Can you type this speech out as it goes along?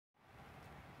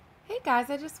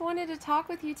Guys, I just wanted to talk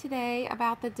with you today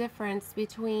about the difference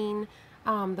between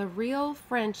the real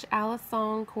French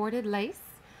Alençon corded lace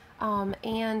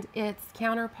and its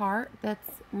counterpart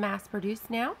that's mass produced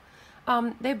now.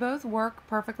 They both work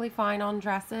perfectly fine on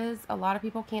dresses. A lot of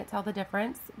people can't tell the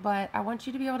difference, but I want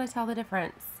you to be able to tell the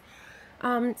difference.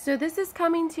 So this is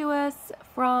coming to us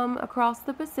from across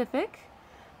the Pacific.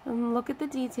 Look at the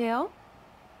detail.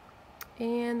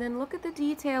 And then look at the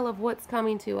detail of what's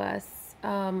coming to us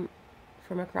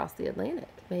from across the Atlantic,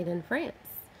 made in France.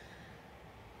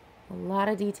 A lot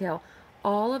of detail.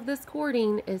 All of this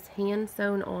cording is hand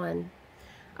sewn on.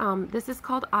 This is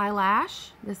called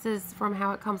eyelash. This is from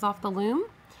how it comes off the loom.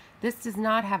 This does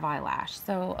not have eyelash,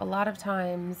 so a lot of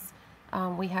times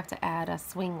we have to add a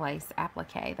swing lace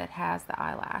applique that has the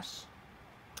eyelash.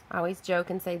 I always joke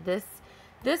and say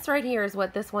this right here is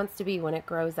what this wants to be when it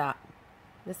grows up.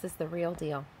 This is the real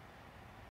deal.